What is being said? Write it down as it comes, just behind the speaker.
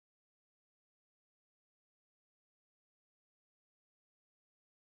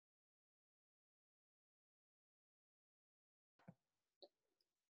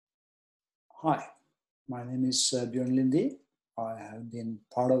Hi, my name is Bjørn. I have been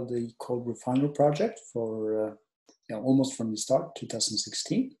part of the CodeRefinery project for almost from the start,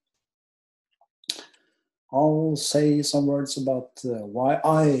 2016. I'll say some words about why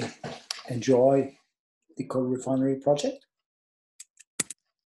I enjoy the CodeRefinery project.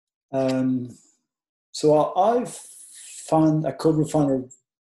 So I found a CodeRefinery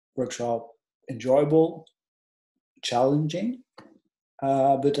workshop enjoyable, challenging,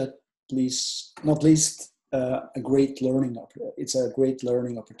 but not least a great learning. It's a great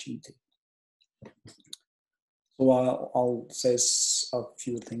learning opportunity. So I'll say a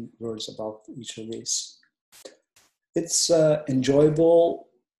few words about each of these. It's enjoyable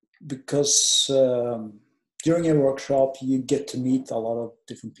because during a workshop you get to meet a lot of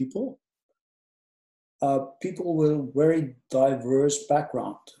different people. People with very diverse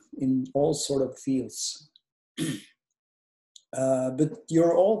background in all sort of fields. But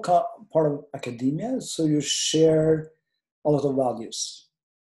you're all part of academia, so you share a lot of values.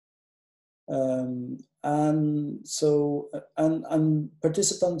 And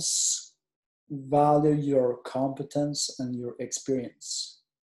participants value your competence and your experience.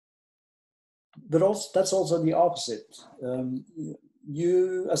 But also, that's also the opposite.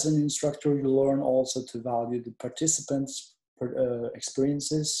 You, as an instructor, you learn also to value the participants'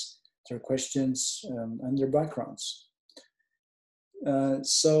 experiences, their questions, and their backgrounds.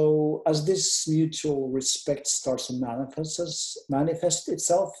 So as this mutual respect starts to manifest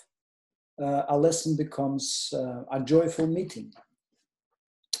itself, a lesson becomes a joyful meeting.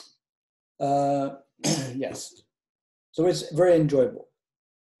 Yes, so it's very enjoyable,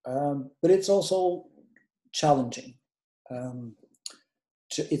 but it's also challenging.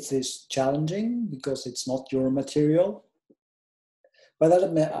 It is challenging because it's not your material. By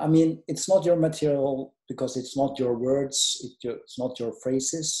that I mean it's not your material because it's not your words, it's not your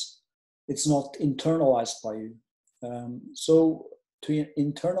phrases, it's not internalized by you. So to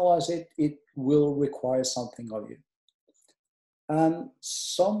internalize it, it will require something of you. And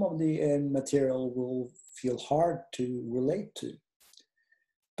some of the material will feel hard to relate to.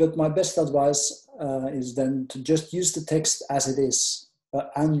 But my best advice is then to just use the text as it is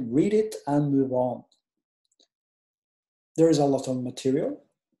and read it and move on. There is a lot of material.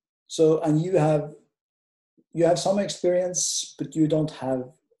 So, and you have some experience, but you don't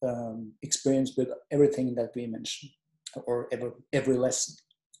have experience with everything that we mentioned or every lesson.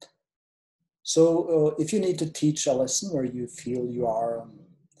 So if you need to teach a lesson where you feel you are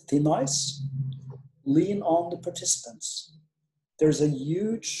thin ice, lean on the participants. There's a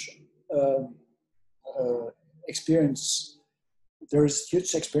huge experience. There's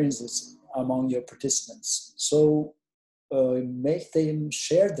huge experiences among your participants. So make them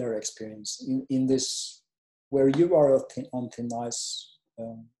share their experience in this, where you are on thin ice.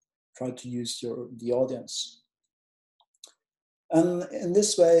 Try to use the audience. And in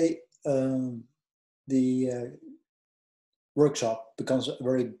this way, the workshop becomes a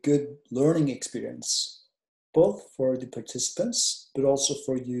very good learning experience, both for the participants, but also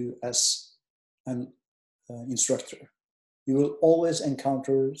for you as an instructor. You will always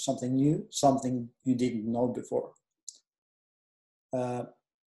encounter something new, something you didn't know before.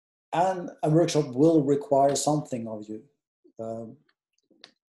 And a workshop will require something of you.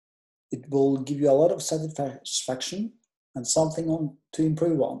 It will give you a lot of satisfaction and something to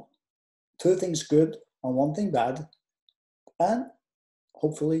improve on. 2 things good and 1 thing bad, and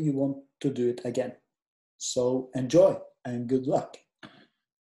hopefully you want to do it again. So enjoy and good luck.